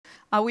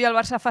Avui el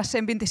Barça fa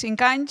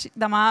 125 anys,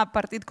 demà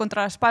partit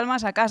contra Las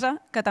Palmas a casa,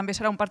 que també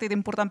serà un partit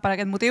important per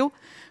aquest motiu.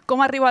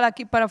 Com arriba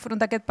l'equip per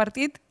afrontar aquest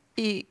partit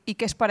i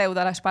què espereu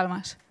de Las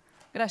Palmas?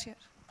 Gràcies.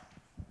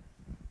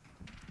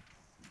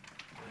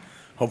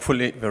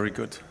 Hopefully very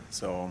good.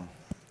 So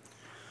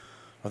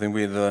I think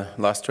the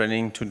last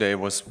training today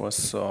was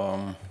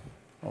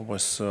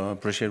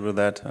appreciated with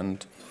that,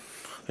 and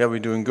yeah, we're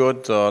doing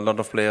good. A lot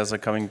of players are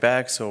coming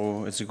back,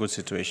 so it's a good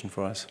situation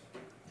for us.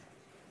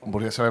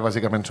 Volia saber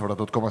bàsicament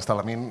sobretot com està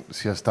Lamine,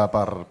 si està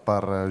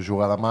per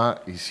jugar demà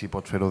i si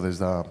pot fer-ho des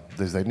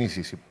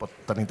d'inici, si pot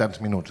tenir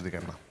tants minuts,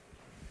 diguem-ne.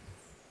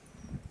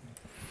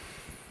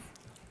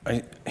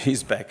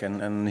 He's back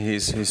and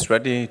he's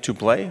ready to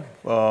play.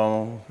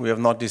 We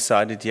have not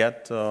decided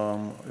yet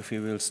if he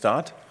will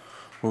start.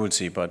 We will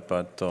see, but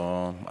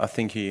I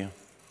think he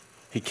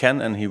can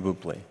and he will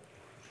play.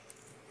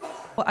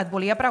 Et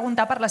volia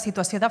preguntar per la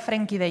situació de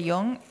Frenkie de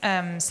Jong,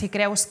 si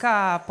creus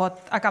que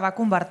pot acabar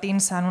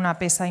convertint-se en una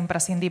peça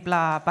imprescindible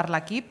per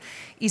l'equip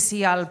i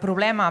si el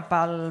problema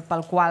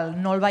pel qual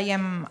no el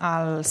veiem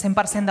al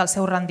 100% del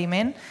seu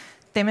rendiment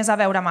té més a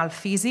veure amb el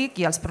físic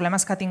i els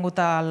problemes que ha tingut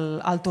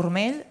al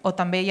turmell o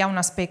també hi ha un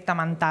aspecte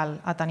mental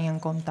a tenir en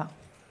compte?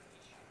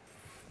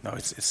 No,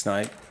 it's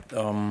not.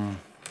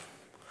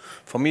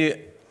 For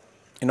me,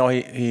 you know,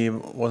 he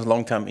was a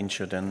long time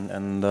injured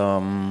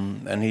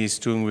and he's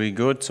doing really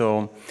good.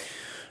 So,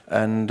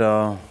 and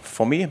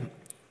for me,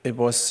 it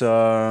was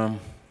 4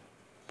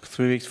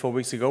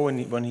 weeks ago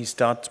when he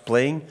started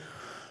playing.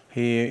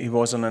 He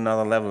was on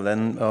another level.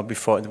 Then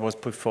before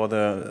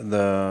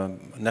the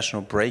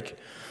national break.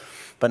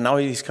 But now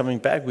he's coming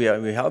back.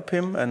 We help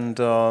him, and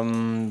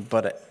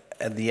but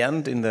at the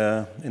end in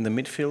the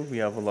midfield we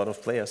have a lot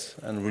of players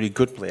and really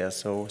good players.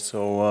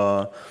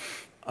 So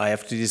I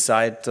have to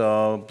decide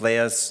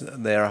players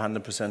they are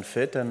 100%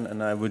 fit,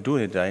 and I will do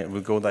it. I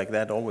will go like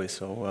that always.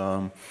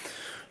 So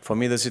for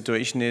me the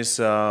situation is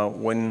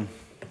when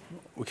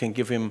we can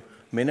give him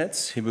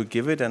minutes, he will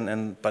give it,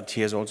 but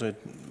he has also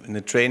in the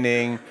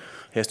training.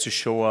 He has to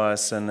show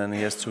us, and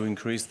he has to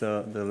increase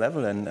the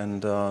level,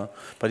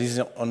 but he's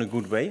on a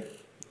good way.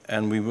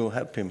 And we will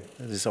help him.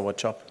 This is our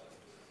job.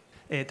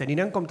 Tenint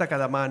en compte que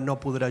demà no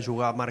podrà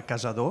jugar Marc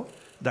Casado,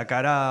 de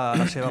cara a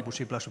la seva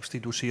possible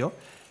substitució,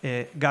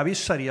 Gavi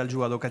seria el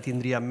jugador que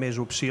tindria més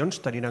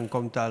opcions, tenint en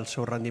compte el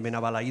seu rendiment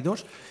a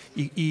Balaïdos,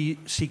 i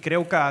si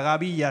creu que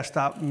Gavi ja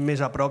està més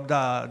a prop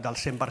del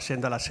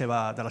 100% de la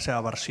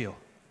seva versió.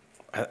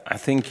 I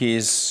think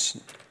he's,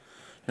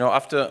 you know,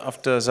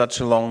 after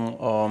such a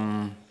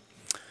long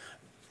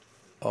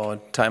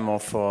time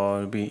of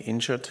being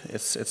injured,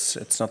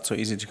 it's not so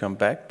easy to come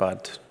back,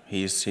 but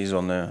he's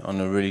on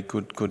a really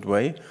good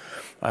way.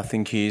 I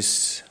think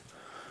he's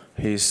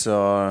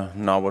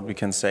now what we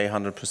can say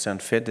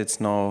 100% fit.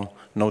 It's no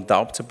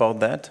doubts about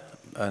that,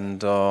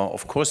 and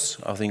of course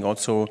I think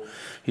also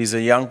he's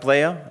a young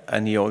player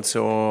and he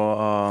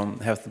also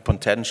has the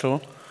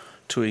potential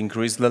to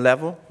increase the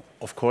level,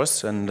 of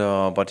course, and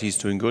but he's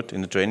doing good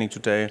in the training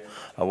today.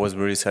 I was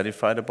very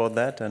satisfied about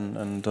that,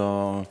 and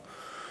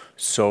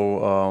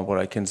so what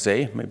I can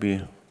say,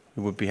 maybe he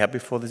would be happy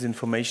for this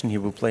information, he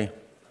will play.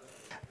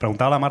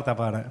 Preguntava la Marta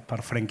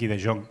per Frenkie de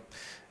Jong.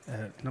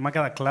 No m'ha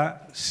quedat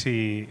clar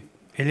si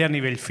ell a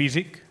nivell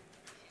físic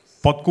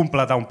pot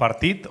completar un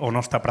partit o no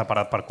està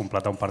preparat per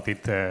completar un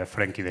partit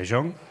Frenkie de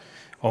Jong,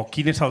 o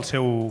quin és el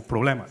seu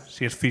problema,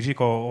 si és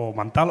físic o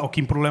mental, o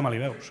quin problema li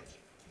veus?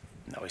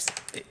 No,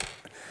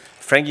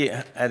 Frenkie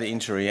had an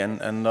injury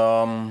and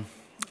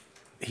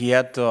he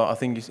had, I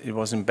think it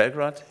was in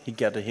Belgrade, he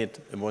got a hit.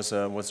 It was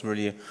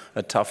really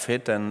a tough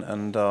hit,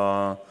 and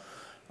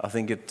I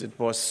think it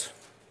was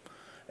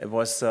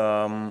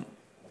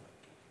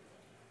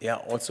yeah,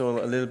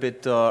 also a little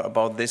bit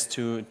about this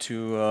to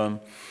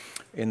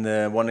in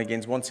the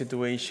 1-against-1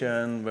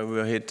 situation where we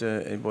were hit.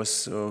 It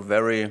was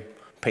very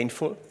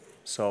painful.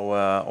 So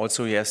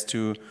also he has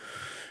to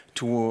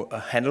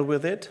handle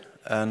with it,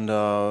 and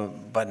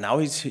but now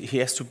he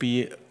has to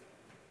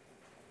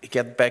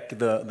get back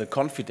the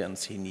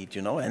confidence he needs,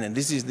 you know, and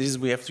this is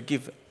we have to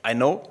give. I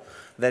know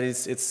that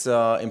it's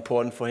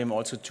important for him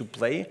also to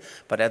play,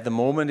 but at the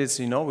moment it's,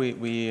 you know,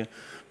 we're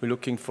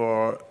looking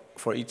for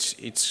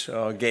each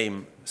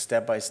game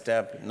step by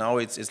step. Now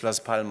it's Las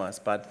Palmas,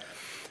 but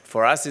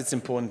for us it's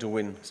important to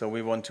win. So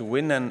we want to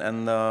win,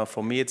 and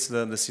for me it's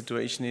the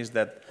situation is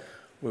that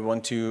we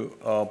want to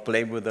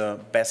play with the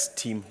best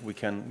team we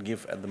can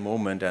give at the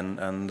moment,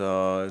 and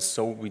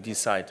so we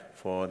decide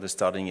for the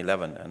starting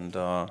 11, and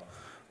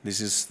this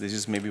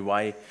is maybe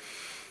why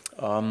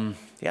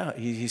yeah,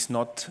 he has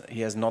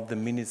not the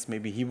minutes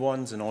maybe he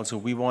wants and also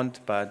we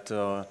want, but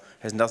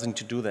has nothing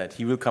to do that.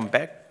 He will come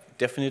back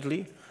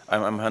definitely.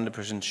 I'm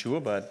 100%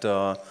 sure, but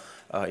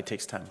it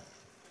takes time.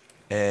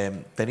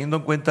 Teniendo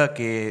en cuenta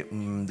que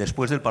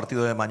después del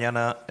partido de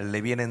mañana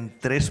le vienen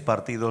 3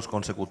 partidos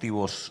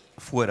consecutivos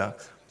fuera,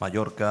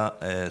 Mallorca,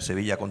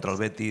 Sevilla contra el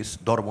Betis,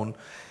 Dortmund,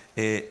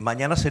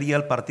 mañana sería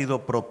el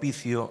partido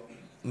propicio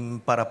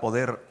para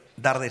poder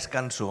dar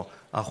descanso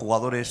a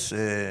jugadores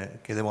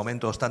que de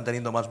momento están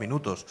teniendo más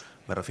minutos?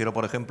 Me refiero,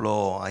 por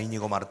ejemplo, a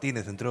Íñigo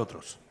Martínez, entre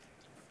otros.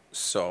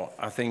 So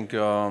I think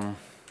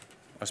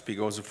I speak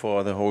also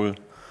for the whole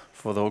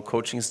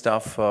coaching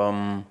staff.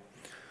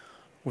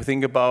 We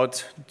think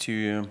about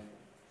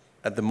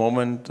at the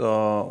moment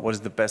what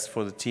is the best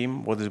for the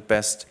team, what is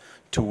best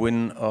to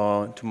win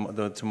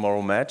the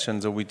tomorrow match,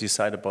 and so we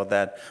decide about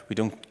that. We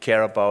don't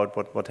care about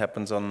what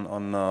happens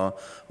on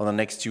the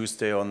next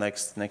Tuesday or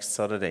next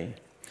Saturday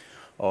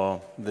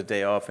or the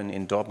day off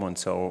in Dortmund.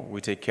 So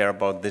we take care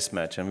about this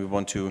match, and we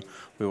want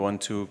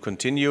to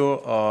continue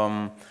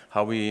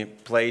how we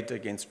played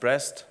against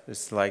Brest.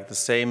 It's like the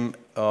same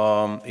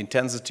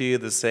intensity,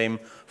 the same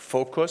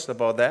focus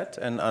about that,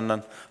 and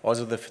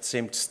also the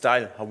same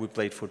style how we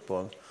played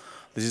football.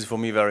 This is for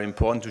me very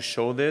important to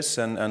show this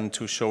and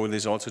to show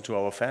this also to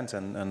our fans,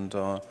 and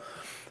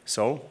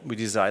so we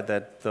decide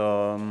that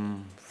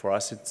for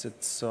us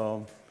it's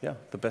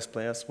the best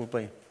players will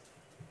play.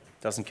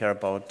 Doesn't care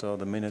about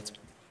the minutes.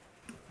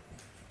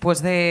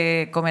 Después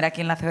de comer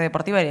aquí en la Ciudad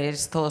Deportiva,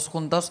 iréis todos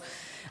juntos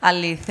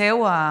al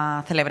Liceu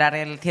a celebrar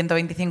el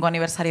 125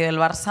 aniversario del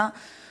Barça.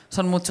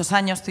 Son muchos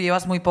años, tú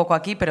llevas muy poco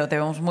aquí, pero te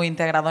vemos muy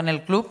integrado en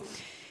el club.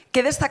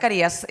 ¿Qué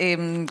destacarías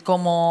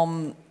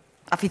como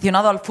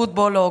aficionado al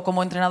fútbol o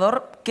como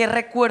entrenador? ¿Qué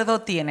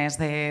recuerdo tienes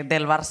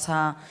del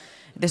Barça,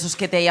 de esos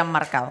que te hayan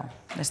marcado,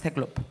 de este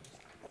club?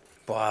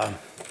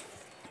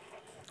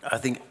 I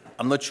think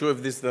I'm not sure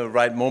if this is the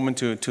right moment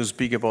to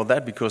speak about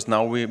that, because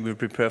now we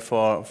prepare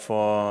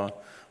for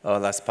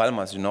Las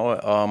Palmas. You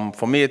know,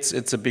 for me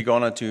it's a big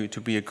honor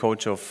to be a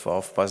coach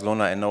of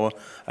Barcelona.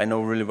 I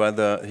know really well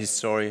the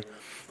history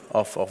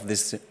of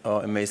this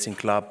amazing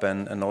club,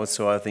 and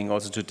also I think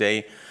also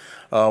today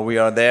we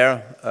are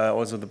there.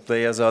 Also the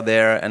players are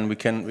there, and we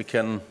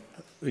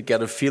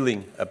get a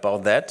feeling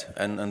about that,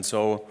 and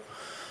so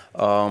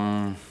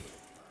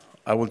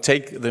I will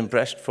take the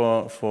impression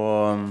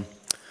for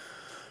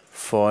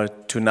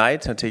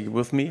tonight. I take it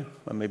with me,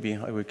 and maybe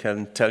we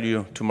can tell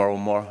you tomorrow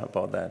more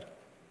about that.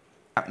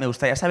 Me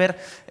gustaría saber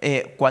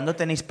cuándo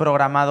tenéis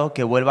programado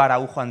que vuelva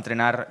Araujo a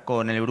entrenar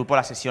con el grupo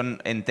la sesión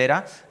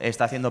entera.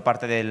 Está haciendo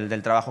parte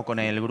del trabajo con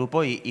el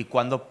grupo y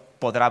cuándo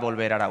podrá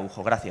volver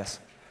Araujo. Gracias.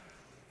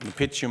 The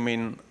pitch, you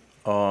mean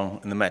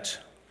in the match?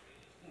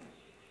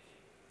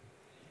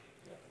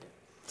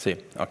 Sí,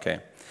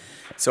 okay.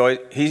 So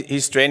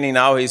he's training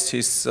now.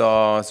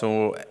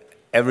 So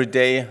every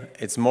day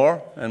it's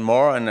more and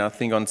more, and I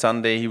think on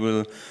Sunday he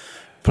will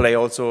play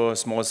also a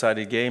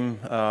small-sided game.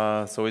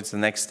 So it's the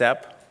next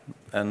step.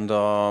 And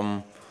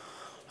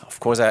of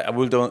course, I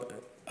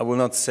will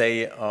not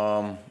say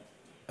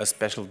a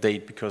special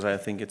date, because I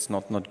think it's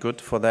not good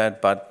for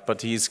that.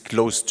 But he is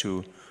close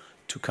to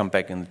come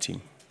back in the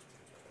team.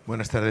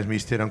 Buenas tardes,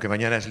 mister. Aunque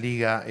mañana es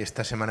Liga,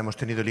 esta semana hemos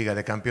tenido Liga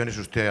de Campeones.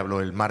 Usted habló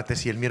el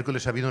martes y el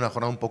miércoles ha habido una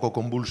jornada un poco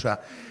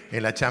convulsa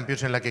en la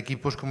Champions, en la que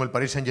equipos como el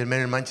Paris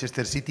Saint-Germain, el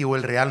Manchester City o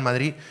el Real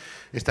Madrid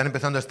están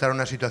empezando a estar en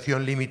una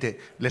situación límite.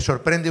 ¿Le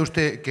sorprende a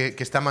usted que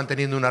está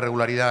manteniendo una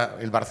regularidad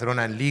el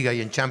Barcelona en Liga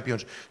y en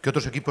Champions, que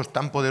otros equipos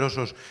tan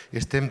poderosos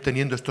estén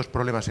teniendo estos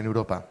problemas en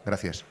Europa?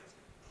 Gracias.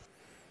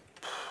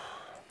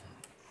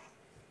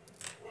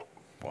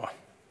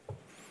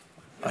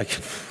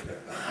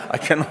 I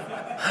cannot.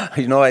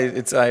 You know,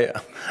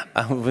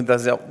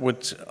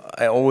 which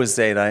I always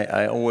say.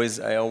 I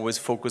always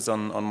focus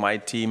on my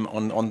team,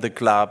 on the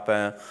club.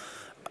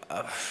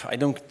 I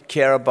don't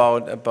care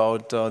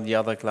about the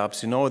other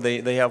clubs. You know,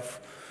 they have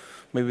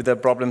maybe their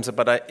problems,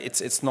 but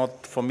it's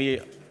not for me.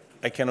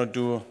 I cannot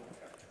do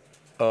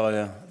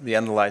the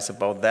analyze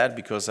about that,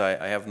 because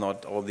I have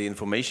not all the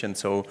information.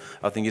 So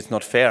I think it's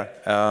not fair.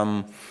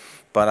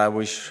 But I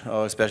wish,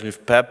 especially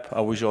Pep,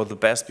 I wish all the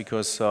best,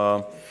 because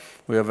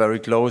we are very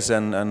close,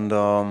 and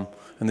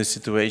in this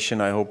situation,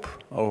 I hope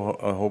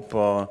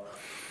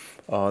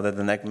that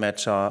the next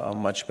match are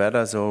much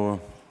better.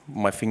 So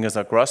my fingers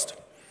are crossed.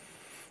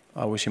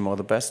 I wish him all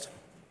the best.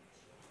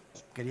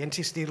 Quería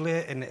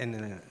insistirle en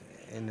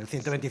el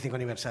 125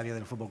 aniversario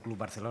del FC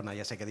Barcelona.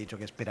 Ya sé que ha dicho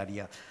que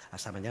esperaría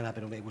hasta mañana,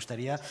 pero me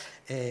gustaría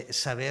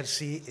saber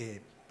si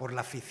por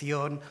la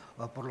afición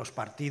o por los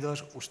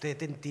partidos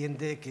usted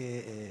entiende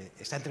que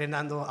está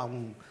entrenando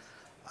al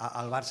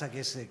Barça,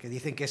 que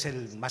dicen que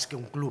es más que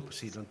un club,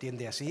 si lo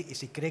entiende así, y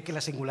si cree que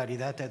la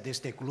singularidad de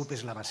este club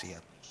es la Masía.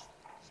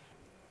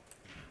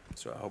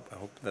 So I hope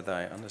that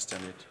I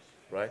understand it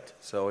right.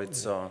 So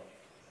it's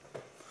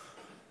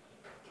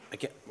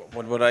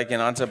what I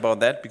can answer about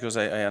that, because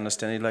I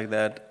understand it like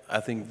that. I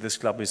think this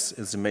club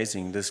is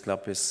amazing. This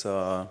club is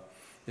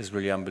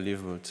really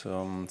unbelievable.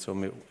 So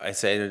I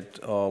said it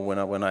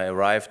when I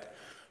arrived.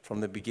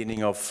 From the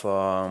beginning of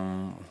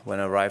when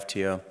I arrived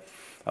here,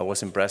 I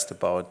was impressed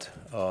about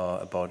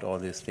all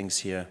these things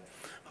here,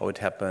 how it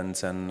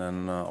happens,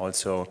 and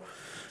also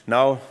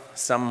now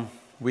some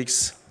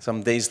weeks,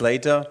 some days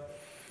later,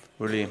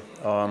 really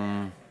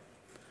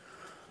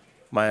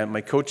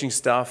my coaching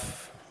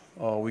staff,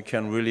 we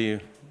can really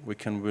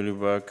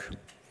work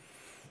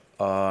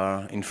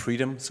in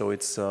freedom. So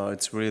it's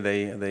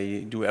really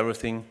they do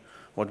everything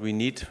what we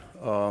need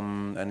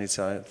and it's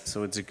a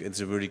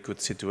really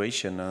good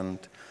situation. And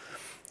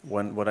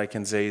what I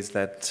can say is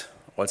that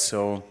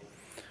also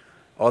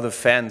all the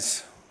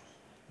fans,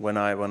 when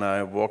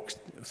I walk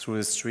through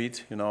the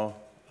street, you know,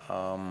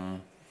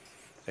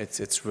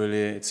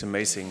 it's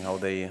amazing how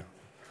can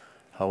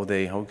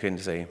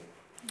you say,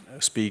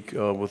 speak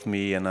with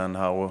me, and then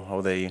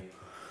how they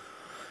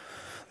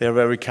are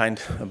very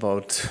kind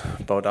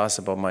about us,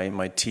 about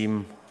my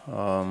team,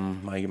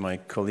 my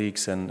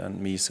colleagues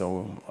and me.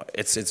 So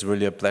it's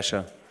really a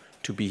pleasure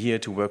to be here,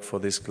 to work for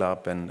this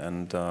club,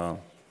 and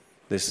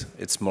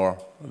it's more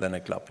than a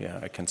club. Yeah,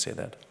 I can say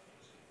that.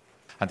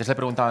 Antes le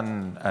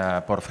preguntaban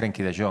por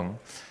Frenkie de Jong.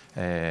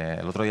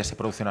 El otro día se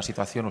produce una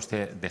situación,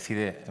 usted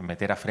decide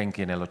meter a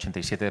Frenkie en el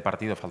 87 de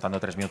partido, faltando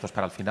 3 minutos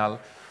para el final.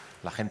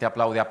 La gente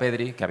aplaude a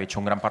Pedri, que había hecho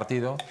un gran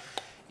partido,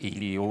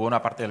 y hubo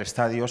una parte del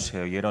estadio, se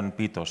oyeron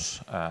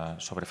pitos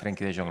sobre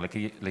Frenkie de Jong. Le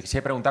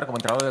quisiera preguntar, como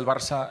entrenador del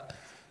Barça,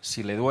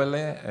 si le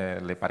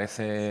duele, le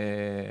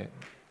parece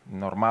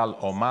normal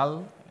o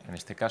mal, en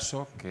este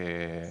caso,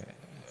 que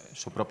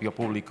su propio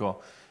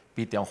público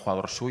pite a un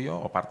jugador suyo,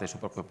 o parte de su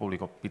propio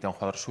público pite a un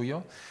jugador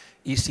suyo,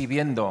 y si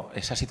viendo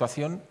esa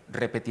situación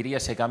repetiría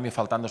ese cambio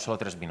faltando solo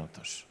 3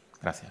 minutos.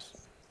 Gracias.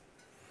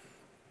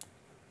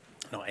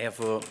 No, I have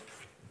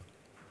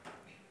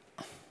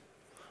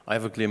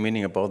a clear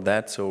meaning about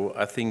that. So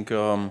I think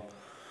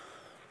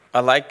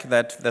I like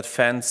that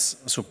fans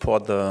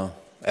support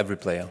every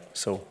player.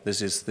 So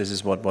this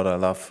is what I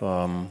love,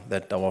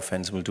 that our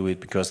fans will do it,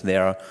 because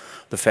the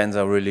fans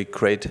are really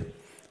great.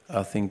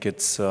 I think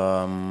it's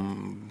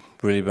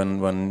really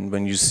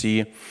when you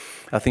see,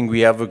 I think we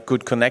have a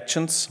good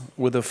connections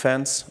with the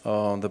fans.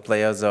 The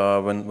players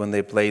are, when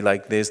they play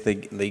like this,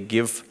 they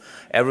give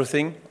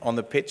everything on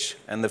the pitch,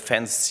 and the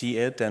fans see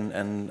it,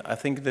 and I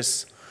think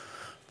this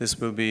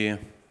will be,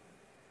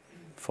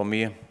 for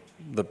me,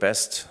 the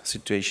best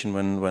situation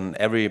when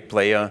every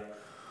player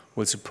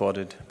will support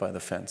it by the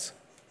fans.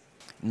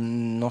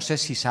 No sé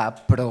si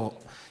sap, però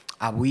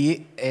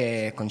avui,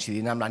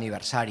 coincidint amb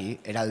l'aniversari,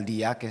 era el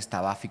dia que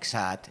estava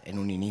fixat en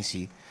un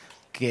inici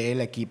que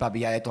l'equip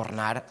havia de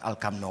tornar al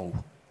Camp Nou.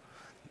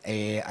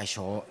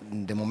 Això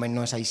de moment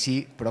no és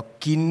així, però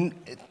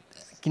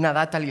quina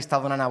data li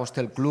està donant a vostè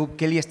el club?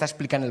 Què li està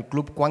explicant el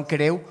club? Quan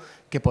creu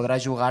que podrà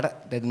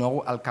jugar de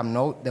nou al Camp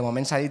Nou? De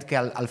moment s'ha dit que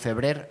al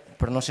febrer,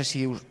 però no sé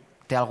si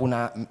té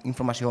alguna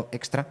informació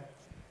extra.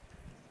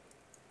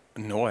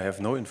 No, I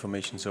have no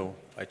information, so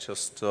I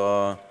just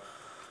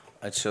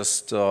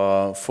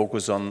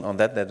focus on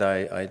that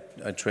I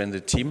train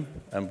the team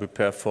and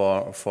prepare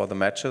for the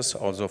matches,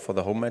 also for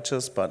the home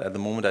matches. But at the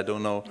moment, I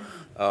don't know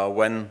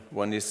when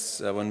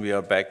we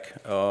are back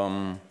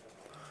in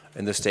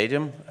the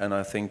stadium. And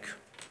I think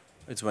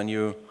it's when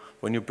you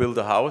build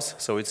a house.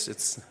 So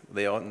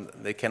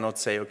they cannot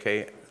say,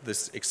 okay,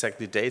 this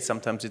exactly date.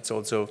 Sometimes it's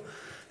also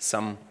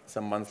some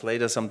months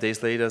later, some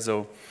days later.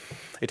 So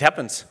it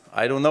happens.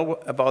 I don't know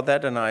about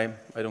that, and I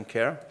don't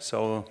care.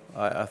 So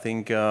I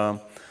think.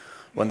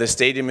 When the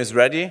stadium is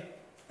ready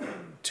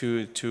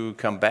to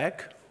come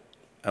back,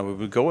 and we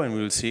will go and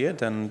we will see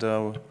it, and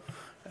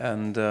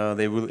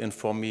they will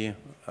inform me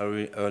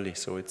early,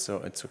 so it's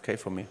okay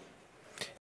for me.